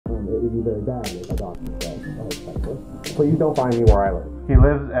would be very bad if I document that. Please don't find me where I live. He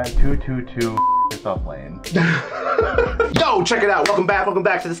lives at 222 South Lane. Yo, check it out. Welcome back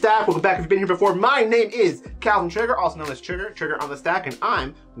to the stack. Welcome back if you've been here before. My name is TTrgr, also known as Trigger on the stack, and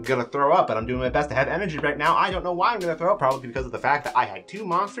I'm gonna throw up, and I'm doing my best to have energy right now. I don't know why I'm gonna throw up, probably because of the fact that I had 2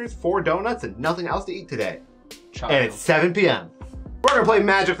 monsters, 4 donuts, and nothing else to eat today. And it's 7 p.m. We're gonna play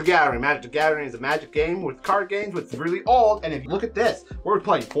Magic the Gathering. Magic the Gathering is a Magic game with card games, it's really old, and if you look at this, we're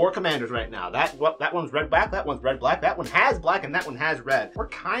playing 4 commanders right now. That one's red-black, that one's red-black, that one has black, and that one has red. We're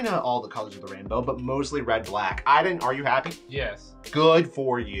kinda all the colors of the rainbow, but mostly red-black. Ajdin, are you happy? Yes. Good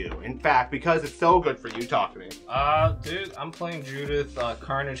for you. In fact, because it's so good for you, talk to me. Dude, I'm playing Judith,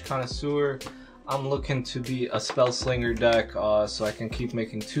 Carnage Connoisseur. I'm looking to be a spell slinger deck, so I can keep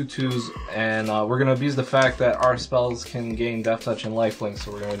making 2/2s, and we're gonna abuse the fact that our spells can gain Death Touch and Lifelink,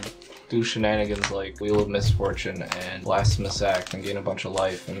 so we're gonna do shenanigans like Wheel of Misfortune and Blasphemous Act and gain a bunch of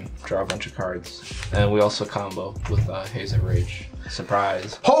life and draw a bunch of cards. And we also combo with Haze of Rage.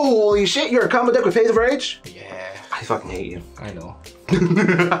 Surprise. Holy shit, you're a combo deck with Haze of Rage? Yeah. I fucking hate you. I know.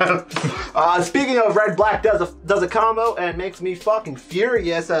 Speaking of red-black does a combo and makes me fucking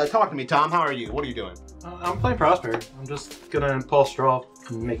furious. Talk to me, Tom. How are you? What are you doing? I'm playing Prosper. I'm just gonna impulse draw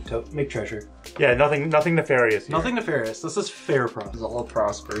and make treasure. Yeah, nothing nefarious here. Nothing nefarious. This is fair Prosper. It's all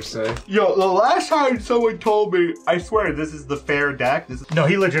Prosper, so. Yo, the last time someone told me, I swear this is the fair deck. No,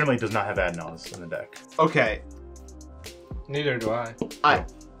 he legitimately does not have Adnos in the deck. Okay. Neither do I.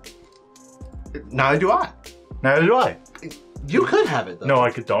 Neither do I. Neither do I. You could have it though. No,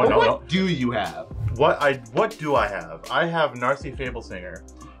 I could don't. But No, what do you have? What do I have? I have Narci Fablesinger.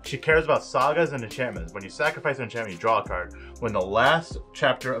 She cares about sagas and enchantments. When you sacrifice an enchantment, you draw a card. When the last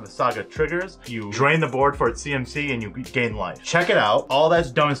chapter of the saga triggers, you drain the board for its CMC and you gain life. Check it out. All that's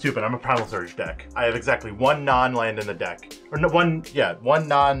dumb and stupid. I'm a Primal Surge deck. I have exactly 1 non-land in the deck. Or no, one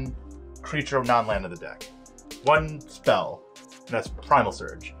non-creature non-land in the deck. 1 spell, and that's Primal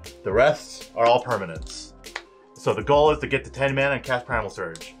Surge. The rest are all permanents. So the goal is to get to 10 mana and cast Primal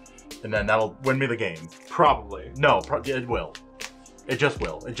Surge. And then that'll win me the game. Probably. No, it will. It just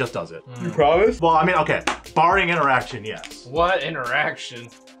will. It just does it. You promise? Well, I mean, okay. Barring interaction, yes. What interaction?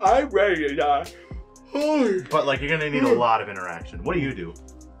 I'm ready to die. But, like, you're gonna need a lot of interaction. What do you do?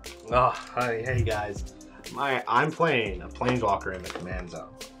 Oh, hey guys. I'm playing a Planeswalker in the command zone.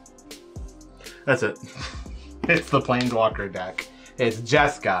 That's it. It's the Planeswalker deck. It's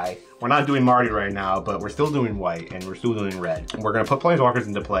Jeskai. We're not doing Marty right now, but we're still doing white and we're still doing red. We're gonna put Planeswalkers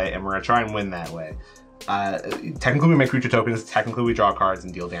into play and we're gonna try and win that way. Technically we make creature tokens, technically we draw cards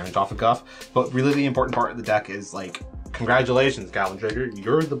and deal damage off of Guff, but really the important part of the deck is like, congratulations, TTrgr,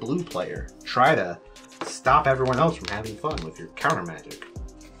 you're the blue player. Try to stop everyone else from having fun with your counter magic.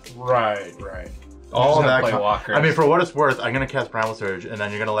 Right. All that. Play Walkers. I mean, for what it's worth, I'm gonna cast Primal Surge and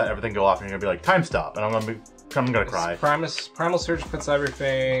then you're gonna let everything go off and you're gonna be like, time stop, and I'm gonna cry. Primal Surge puts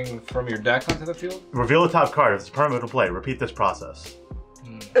everything from your deck onto the field? Reveal the top card. If it's a permanent play, repeat this process.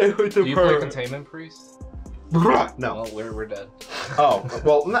 Do you play Containment Priest? No. Well, we're dead. Oh,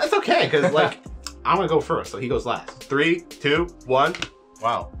 well, it's okay, because, like, I'm gonna go first, so he goes last. 3, 2, 1.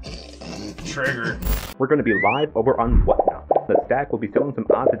 Wow. Trigger. We're going to be live over on Whatnot. The stack will be selling some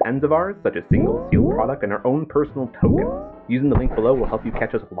odds and ends of ours, such as single, sealed product, and our own personal tokens. Using the link below will help you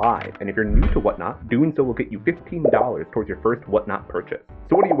catch us live, and if you're new to Whatnot, doing so will get you $15 towards your first Whatnot purchase.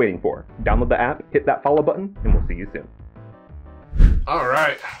 So what are you waiting for? Download the app, hit that follow button, and we'll see you soon.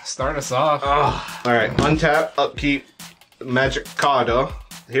 Alright, start us off. Alright, untap, upkeep, magic card.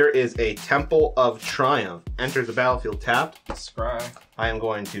 Here is a Temple of Triumph. Enters the battlefield tapped. Scry. I am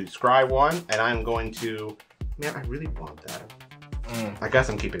going to scry 1, and I am going to... Man, I really want that. I guess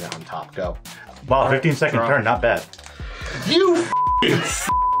I'm keeping it on top. Go. Wow, 15-second turn, not bad. You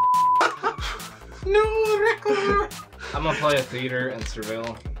No, Rakdos. I'm gonna play a Theater and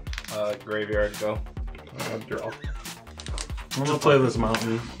Surveil. Graveyard, go. draw. I'm gonna play this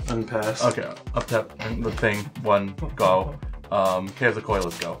mountain and pass. Okay, up tap, the thing, 1, go. Caves of Coil,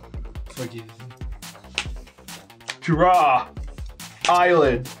 let's go. Forgive. Draw.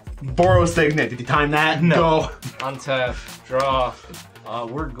 Island. Borrow Signet. Did you time that? No. Go. Untap, draw.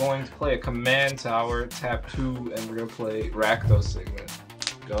 We're going to play a Command Tower, tap 2, and we're gonna play Rakdos Signet.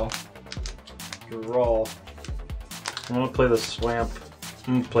 Go. Draw. I'm gonna play the swamp.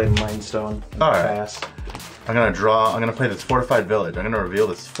 I'm gonna play Mindstone and Alright. pass. I'm gonna play this Fortified Village. I'm gonna reveal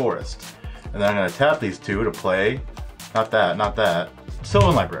this forest. And then I'm gonna tap these 2 to play, not that,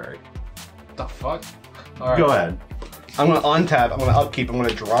 Sylvan Library. The fuck? Alright. Go ahead. I'm gonna untap, I'm gonna upkeep, I'm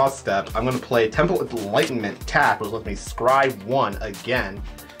gonna draw step, I'm gonna play Temple of Enlightenment tap, which lets me scry 1 again.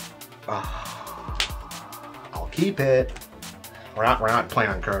 I'll keep it. We're not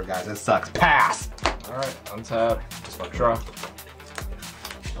playing on curve, guys. This sucks. Pass. All right, untap. Just like Draw.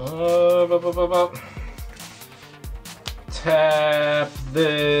 Tap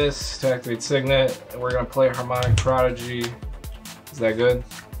this to activate Signet. We're gonna play Harmonic Prodigy. Is that good?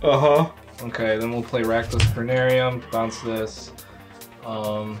 Uh-huh. Okay, then we'll play Rakdos Pernarium, bounce this,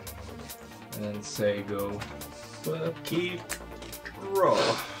 and then say go. Keep draw.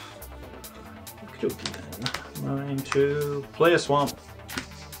 Okie dokie then. Mine to play a swamp.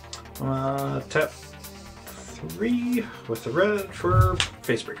 Tap 3 with the red for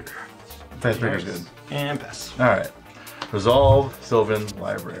Facebreaker. Facebreaker's good. And pass. Alright. Resolve Sylvan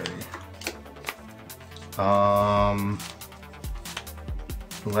Library.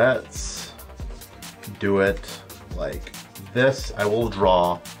 Let's do it like this. I will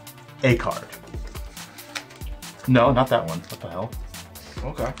draw a card. No, not that one. What the hell?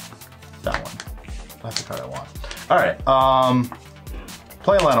 Okay. That one. That's the card I want. Alright,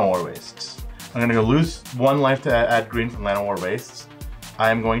 play Land on War Wastes. I'm gonna go lose 1 life to add green from Land on War Wastes.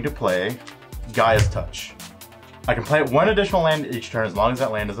 I am going to play Gaia's Touch. I can play 1 additional land each turn as long as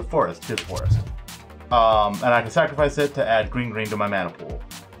that land is a forest, his forest. And I can sacrifice it to add green to my mana pool.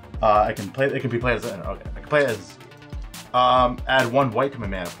 It can be played as, okay, I can play it as, add 1 white to my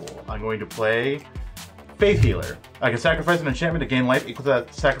mana pool. I'm going to play Faith Healer. I can sacrifice an enchantment to gain life equal to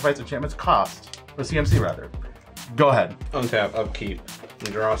that sacrifice enchantment's cost, or CMC rather. Go ahead. Untap, upkeep,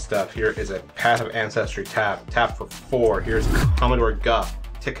 and draw stuff. Here is a Path of Ancestry tap. Tap for 4. Here's Commodore Guff.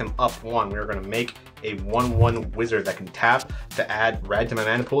 Tick him up 1. We're going to make a 1/1 wizard that can tap to add red to my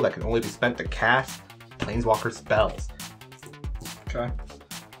mana pool that can only be spent to cast Planeswalker spells. Okay.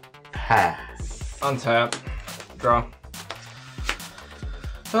 Pass. Untap. Draw.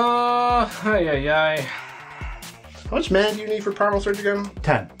 How much mana do you need for Primal Surge again?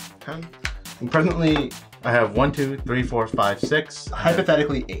 10. 10? And presently, I have 1, 2, 3, 4, 5, 6.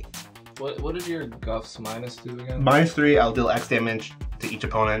 hypothetically 8. What did your Guff's minus do again? -3, I'll deal X damage to each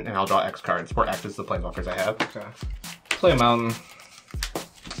opponent, and I'll draw X cards. For X is the Planeswalkers I have. Okay. Play a mountain.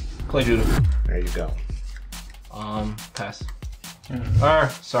 Play Judith. There you go. Pass.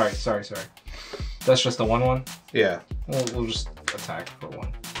 Sorry. That's just a 1/1. Yeah. We'll just attack for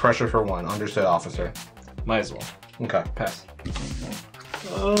 1. Pressure for 1. Understood, officer. Might as well. Okay. Pass.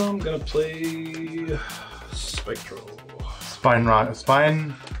 I'm gonna play Spectral. Spine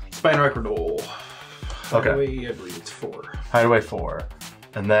Record. Okay. Hideaway, I believe it's 4. Hideaway 4.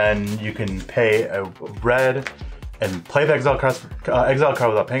 And then you can pay a red and play the exile card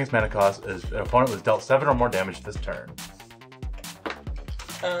without paying its mana cost as an opponent was dealt 7 or more damage this turn.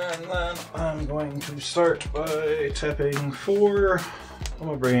 And then I'm going to start by tapping 4. I'm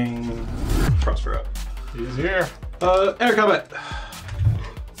gonna bring Prosper up. He's here. Enter combat.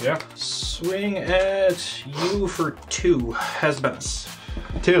 Yeah. Swing at you for 2. Has menace.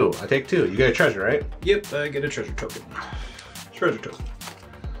 2. I take 2. You get a treasure, right? Yep, I get a treasure token. Treasure token.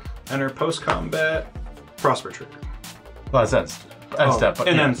 Enter post combat. Prosper trigger. Well, that's end step. But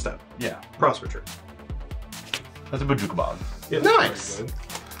and yeah. end step. Yeah. Prosper trigger. That's a Bujuka Bog. Yep. Nice.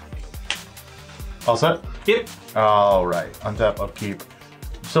 All set? Yep. Alright. Untap, upkeep.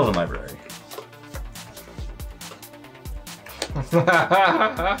 Sylvan Library.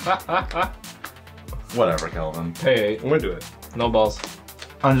 Whatever, Kelvin. Pay 8. I'm gonna do it. No balls.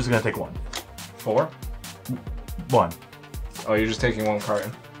 I'm just gonna take 1. 4? 1. Oh, you're just taking 1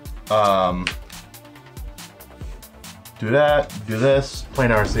 card. Do that, do this, play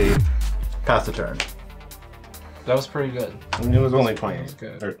Narci, pass the turn. That was pretty good. It was only 20. That's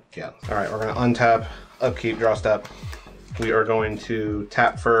good. Yeah. Alright, we're gonna untap, upkeep, draw step. We are going to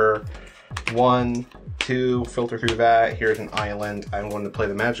tap for 1, 2, filter through that. Here's an island. I'm going to play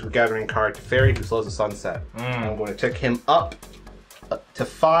the Magical Gathering card to Fairy who slows the sunset. I'm going to tick him up to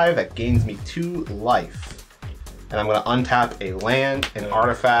 5. That gains me 2 life. And I'm going to untap a land, an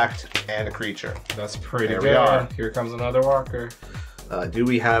artifact, and a creature. That's pretty There good. we are. Here comes another walker. Do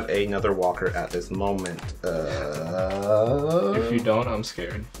we have another walker at this moment? If you don't, I'm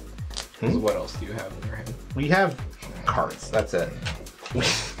scared. 'Cause what else do you have in your hand? We have cards. That's it. We're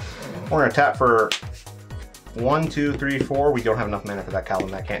going to tap for 1, 2, 3, 4. We don't have enough mana for that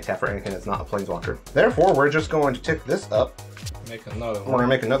Calvin. That can't tap for anything that's not a Planeswalker. Therefore, we're just going to tick this up. Make another We're one. going to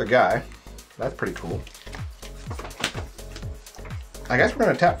make another guy. That's pretty cool. I guess we're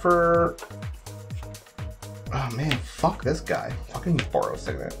going to tap for... Oh man, fuck this guy. Fucking borrow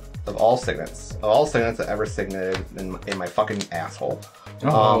signet. Of all signets. Of all signets that ever signated in my fucking asshole.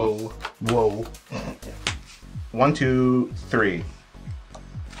 Oh. Whoa. 1, 2, 3.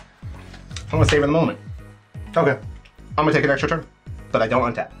 I'm gonna save in the moment. Okay. I'm gonna take an extra turn, but I don't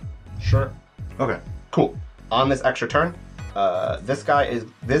untap. Sure. Okay, cool. On this extra turn, This guy's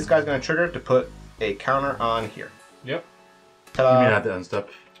gonna trigger to put a counter on here. Yep. You mean at the end step?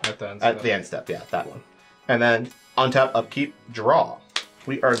 At the end. At the end step, yeah, that one. And then untap, upkeep, draw.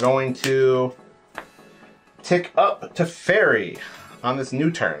 We are going to tick up to Fairy on this new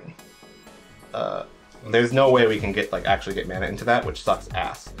turn. There's no way we can get actually get mana into that, which sucks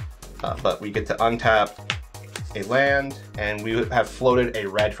ass. But we get to untap a land, and we have floated a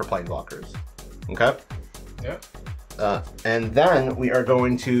red for planeswalkers. Okay. Yep. And then we are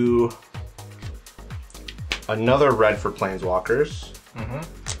going to another red for planeswalkers. Mm-hmm.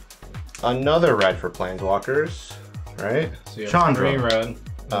 Another red for planeswalkers, right? So you have Chandra. 3 red.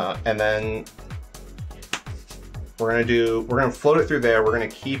 And then we're gonna float it through there. We're gonna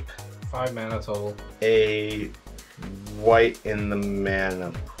keep 5 mana total. a white in the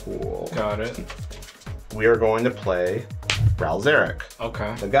mana pool. Got it. We are going to play Ralzeric,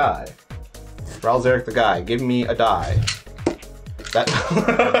 Okay. the guy. Ralzeric, the guy. Give me a die. That.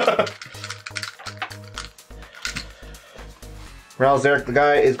 Ralzeric, the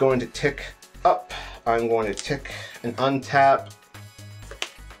guy, is going to tick up. I'm going to tick and untap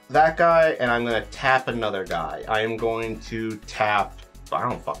that guy, and I'm going to tap another guy. I am going to tap, I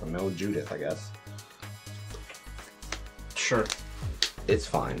don't fucking know, Judith, I guess. Sure. It's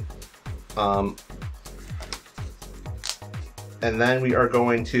fine. And then we are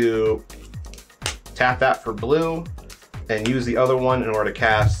going to tap that for blue and use the other one in order to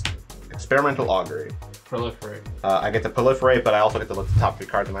cast Experimental Augury. Proliferate. I get to proliferate, but I also get to look at the top 3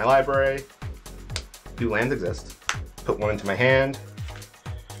 cards in my library. 2 lands exist. Put 1 into my hand,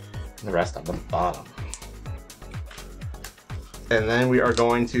 and the rest on the bottom. And then we are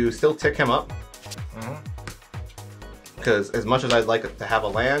going to still tick him up. Because as much as I'd like to have a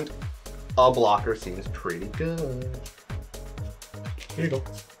land, a blocker seems pretty good. Here you go.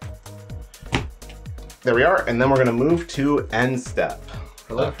 There we are, and then we're gonna move to end step.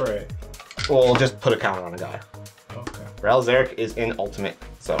 Proliferate. We'll just put a counter on a guy. Okay. Ralzeric is in ultimate,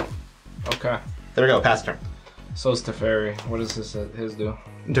 so Okay. there we go, pass turn. So it's Teferi. What does his do?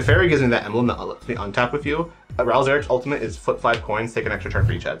 Teferi gives me that emblem that lets me untap with you. Ralzeric's ultimate is flip 5 coins, take an extra turn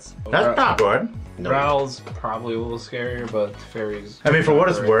for each heads. That's not good. No. Ral's probably a little scarier, but Teferi's... I mean, for what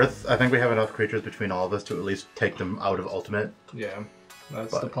it's worth, I think we have enough creatures between all of us to at least take them out of ultimate. Yeah,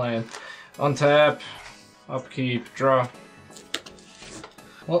 that's the plan. Untap, upkeep, draw.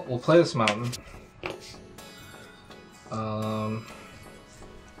 Well, we'll play this mountain.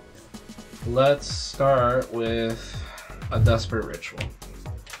 Let's start with a Desperate Ritual.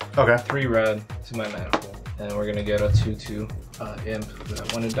 Okay. 3 red to my mana pool. And we're gonna get a 2/2 imp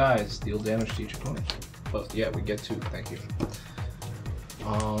that when it dies, deal damage to each opponent. But yeah, we get 2, thank you.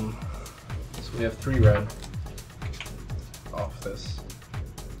 So we have 3 red off this.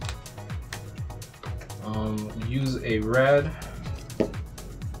 Use a red,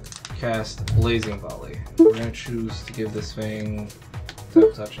 cast Blazing Volley. We're gonna choose to give this thing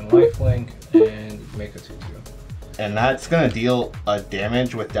Death Touch and Lifelink and make a 2/2. And that's gonna deal a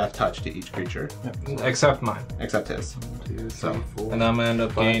damage with Death Touch to each creature. Yep. Except mine. Except his. 1, 2, 3, So, 4, And I'm gonna end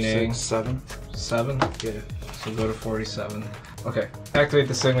up 5, gaining 6, 7. 7? Yeah. So go to 47. Okay. Activate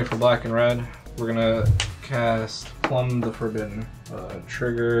the signet for black and red. We're gonna cast Plumb the Forbidden.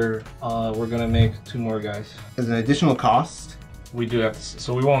 Trigger. We're gonna make 2 more guys. As an additional cost, We do have to,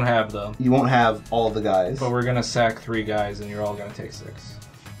 so we won't have them. you won't have all the guys. But we're gonna sack 3 guys and you're all gonna take 6.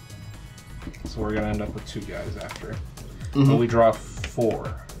 So we're gonna end up with 2 guys after. But we draw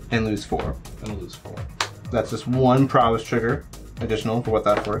 4 And lose 4. and lose 4. That's just 1 prowess trigger additional for what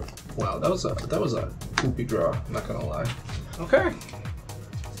that's worth. Wow, that was a poopy draw, I'm not gonna lie. Okay.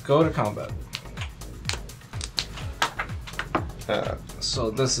 Go to combat. So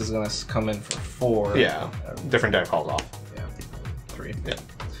this is gonna come in for 4. Yeah, different deck calls off. Yeah. 3. Yeah.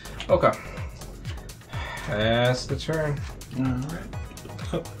 Okay. That's the turn.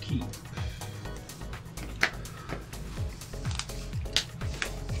 Alright. Upkeep.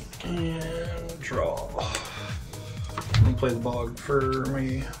 And draw. And play the bog for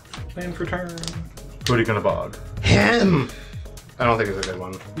me. Plan for turn. Who are you gonna bog? Him! I don't think it's a good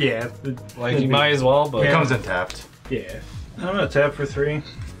one. Yeah. Like, you might as well, but... It comes in tapped. Yeah. I'm gonna tap for 3.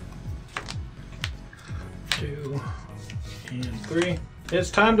 2. And 3. It's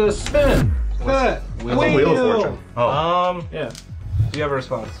time to spin! That Wheel of Fortune. Oh. Yeah. Do you have a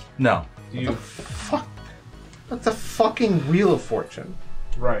response? No. Do you... Fuck. That's a fucking Wheel of Fortune.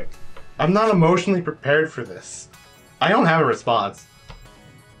 Right. I'm not emotionally prepared for this. I don't have a response.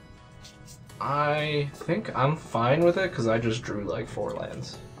 I think I'm fine with it, because I just drew, like, 4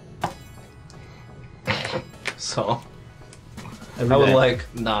 lands. So... I would day. like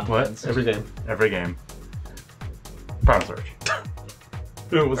non-lands. Every game. Every game. Primal Surge.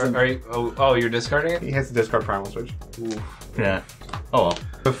 Are you, oh, you're discarding it? He has to discard Primal Surge. Oof. Yeah. Oh well.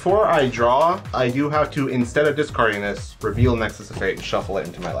 Before I draw, I do have to, instead of discarding this, reveal Nexus of Fate and shuffle it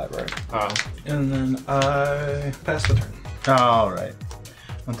into my library. Oh. And then I pass the turn. Alright.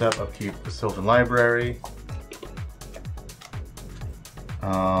 Untap, upkeep, the Sylvan Library.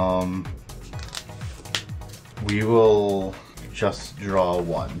 We will just draw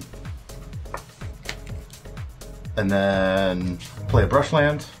one. And then play a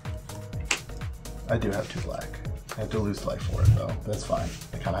Brushland. I do have 2 black. I have to lose life for it though. That's fine.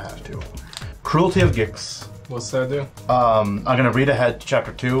 I kind of have to. Cruelty of Gix. What's that do? I'm gonna read ahead to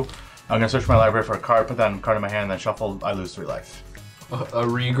chapter 2. I'm gonna search my library for a card, put that card in my hand, then shuffle. I lose 3 life. A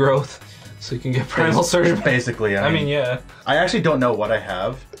regrowth, so you can get Primal Surge. Basically, I mean, yeah. I actually don't know what I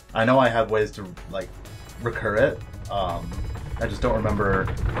have. I know I have ways to like recur it. I just don't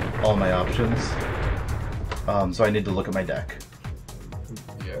remember all my options. So I need to look at my deck.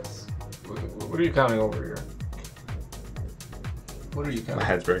 Yes. What are you counting over here? What are you My counting?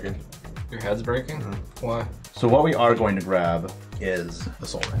 head's breaking. Your head's breaking? Why? So what we are going to grab is the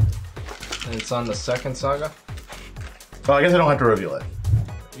Soul Ring. And it's on the second saga? Well, I guess I don't have to reveal it,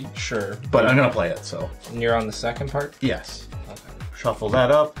 Sure. but I'm gonna play it. So And you're on the second part? yes, Okay. shuffle that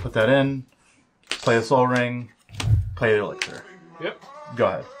up, put that in, play the Soul Ring, play the Elixir. Yep. Go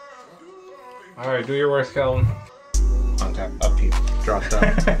ahead. Alright, do your worst, Calvin. Untap, upkeep, draw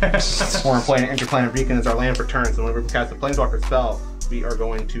stuff. We're playing Interplanet Beacon as our land for turns, and whenever we cast a Planeswalker spell, we are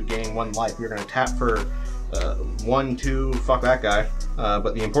going to gain 1 life. We're going to tap for 1, 2, fuck that guy.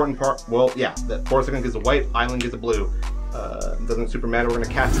 But the important part, well, yeah, that Forsaken gives a white, Island gives a blue. Doesn't super matter. We're going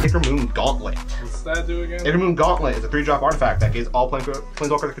to cast Ickermoon Gauntlet. What's that do again? Ickermoon Gauntlet is a 3-drop artifact that gives all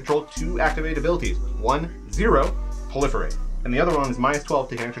Planeswalkers that control 2 activated abilities. 1, 0, proliferate. And the other one is -12,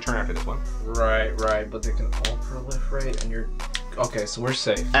 take an extra turn after this one. Right, but they can all proliferate and you're... Okay, so we're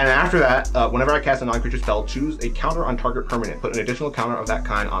safe. And after that, whenever I cast a non-creature spell, choose a counter on target permanent. Put an additional counter of that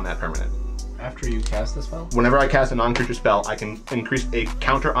kind on that permanent. After you cast the spell? Whenever I cast a non-creature spell, I can increase a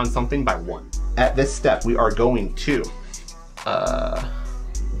counter on something by 1. At this step, we are going to...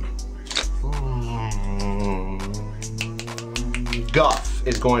 Guff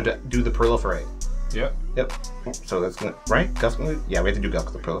is going to do the proliferate. Yep. Yep. So that's gonna, right? Guff's gonna, yeah, we have to do Guff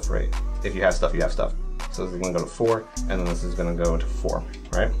with the proliferate. If you have stuff, you have stuff. So this is gonna go to 4, and then this is gonna go to 4,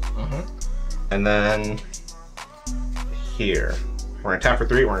 right? And then here, we're gonna tap for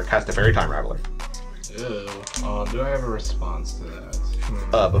 3, we're gonna cast a Fairy Time Raveler. Ew. Do I have a response to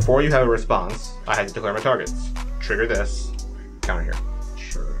that? Before you have a response, I had to declare my targets. Trigger this, counter here.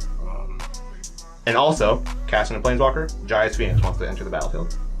 Sure. And also, casting a Planeswalker, Jai's Phoenix wants to enter the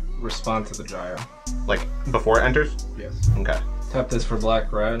battlefield. Respond to the Gyro. Like, before it enters? Yes. Okay. Tap this for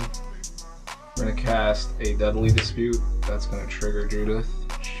black-red. We're gonna cast a Deadly Dispute. That's gonna trigger Judith.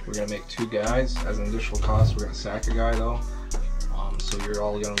 We're gonna make 2 guys. As an additional cost, we're gonna sack a guy though. So you're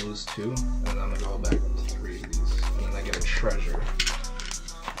all gonna lose 2. And then I'm gonna go back up to 3 of these. And then I get a treasure.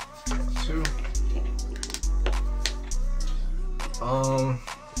 2.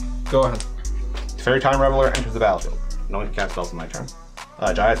 Go ahead. Fairy Time Reveler enters the battlefield. No one can cast spells on my turn.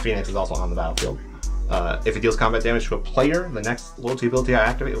 Jai's Phoenix is also on the battlefield. If it deals combat damage to a player, the next loyalty ability I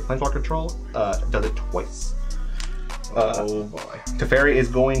activate with Planeswalker control does it twice. Oh boy. Teferi is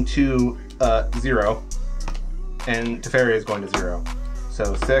going to 0, and Teferi is going to 0.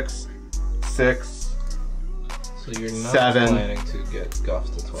 So 6, 6, So you're not 7, planning to get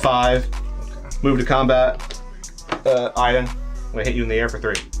Guff to 12. 5, Okay. move to combat. Ajdin, I'm gonna hit you in the air for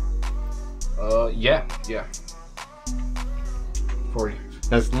 3. Yeah. 40.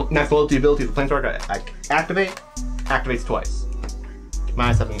 Next loyalty ability of the Planeswalker I activates twice.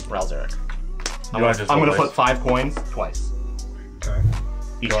 -7 Ralzeric. I'm gonna flip 5 coins twice. Okay.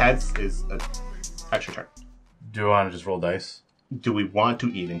 Each heads is an extra turn. Do I want to just roll dice? Do we want to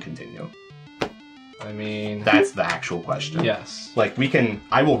even continue? I mean... That's the actual question. Yes. Like,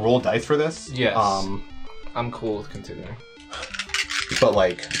 I will roll dice for this. Yes. I'm cool with continuing. But,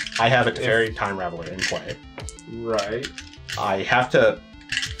 like, I have a Teferi Time Raveler in play. Right. I have to...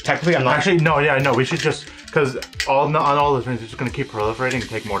 Technically, I'm not... Actually, no, yeah, no, we should just... Because on all those turns, it's just going to keep proliferating and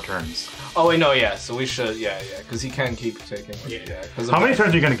take more turns. Oh, wait, no, yeah, so we should, yeah, because he can keep taking, yeah. How many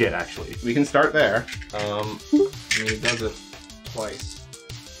turns are you going to get, actually? We can start there. I mean, he does it twice.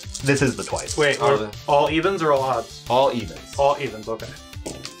 This is the twice. Wait, all evens or all odds? All evens. All evens, okay.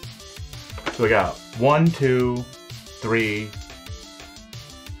 So we got 1, 2, 3,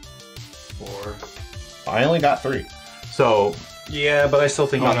 4. I only got 3. So Yeah, but I still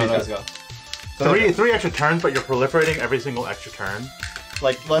think Oh, not no, let's go. three extra turns, but you're proliferating every single extra turn.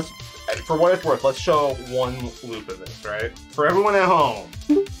 Like, for what it's worth, let's show one loop of this, right? For everyone at home,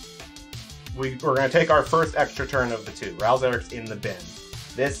 we're gonna take our first extra turn of the 2. Rouse Eric's in the bin.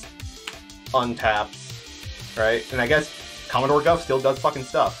 This untaps, right? And I guess Commodore Guff still does fucking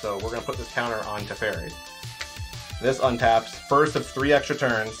stuff, so we're gonna put this counter on Teferi. This untaps, first of 3 extra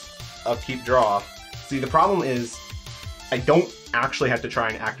turns, upkeep draw. See, the problem is, I don't actually have to try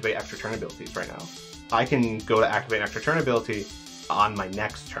and activate extra turn abilities right now. I can go to activate an extra turn ability on my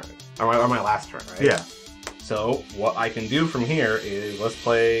next turn, or my last turn, right? Yeah. So what I can do from here is, let's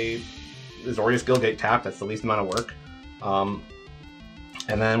play Azorius Guildgate tap, that's the least amount of work. And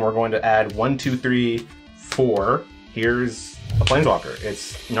then we're going to add 1, 2, 3, 4. Here's a Planeswalker.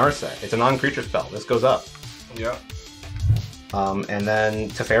 It's Narci. It's a non-creature spell. This goes up. Yeah. And then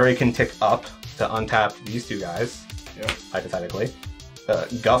Teferi can tick up to untap these 2 guys, hypothetically.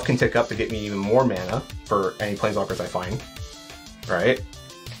 Guff can tick up to get me even more mana for any Planeswalkers I find, right?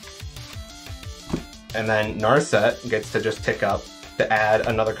 And then Narset gets to just tick up to add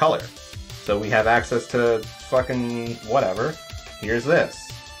another color. So we have access to fucking whatever. Here's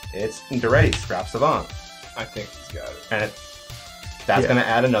this. It's Duretti, Scrap Savant. I think he's got it. And that's going to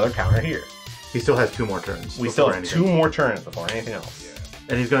add another counter here. He still has 2 more turns. We still have 2 more turns before anything else. Yeah.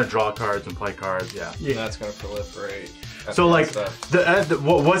 And he's gonna draw cards and play cards. Yeah. And that's gonna proliferate. So like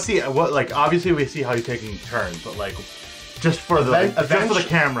like obviously we see how you're taking turns, but like just for the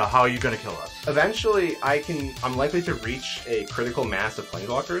camera, how are you gonna kill us? Eventually, I'm likely to reach a critical mass of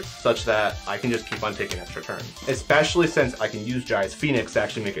Planeswalkers such that I can just keep on taking extra turns. Especially since I can use Jai's Phoenix to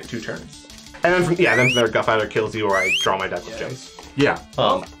actually make it 2 turns. And then from there, Guff either kills you or I draw my deck with Jace. Yeah.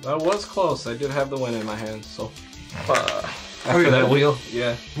 That was close. I did have the win in my hand, so. After that wheel,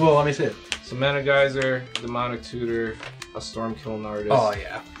 yeah. Well, let me see it. So Mana Geyser, Demonic Tutor, a Stormkiln Artist. Oh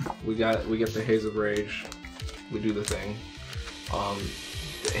yeah. We get the Haze of Rage. We do the thing.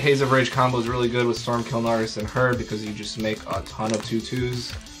 The Haze of Rage combo is really good with Stormkiln Artist and her because you just make a ton of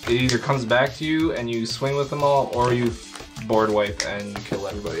 2/2s. It either comes back to you and you swing with them all, or you board wipe and you kill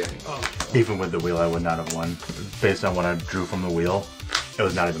everybody anyway. Oh. Even with the wheel, I would not have won. Based on what I drew from the wheel, it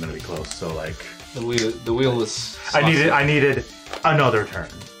was not even going to be close. So like, the wheel was. I needed another turn,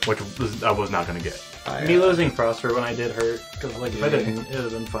 which I was not going to get. Me losing Frostfur when I did hurt, because like if I didn't, it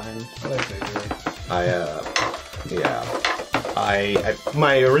would have been fine.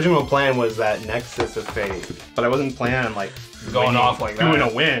 My original plan was that Nexus of Fate, but I wasn't planning on like going off like that. Doing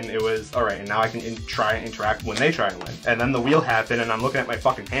a win. It was alright, and now I can try and interact when they try and win. And then the wheel happened, and I'm looking at my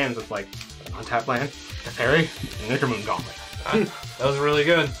fucking hands. It's like untap land, Teferi, and Nickermoon Gauntlet. That was really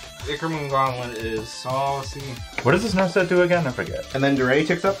good. Nickermoon Gauntlet is saucy. What does this nurse set do again? I forget. And then Duray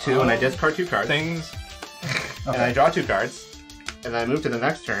ticks up 2, and I discard 2 cards. Things. And I draw 2 cards, and then I move to the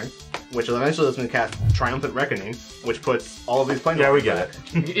next turn, which will eventually let me cast Triumphant Reckoning, which puts all of these Planeswalkers. Yeah, we get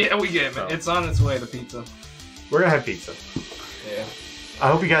it. Yeah, we get it. So. It's on its way to pizza. We're gonna have pizza. Yeah.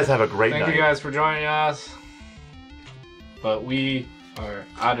 I hope you guys have a great night. Thank you guys for joining us. But we are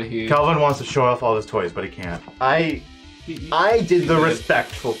out of here. Calvin wants to show off all his toys, but he can't. I did the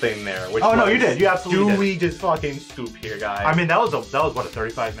respectful thing there. Which no, you did. You absolutely did. Do we just fucking scoop here, guys? I mean, that was what, a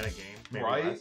 35-minute game? Maybe right? less.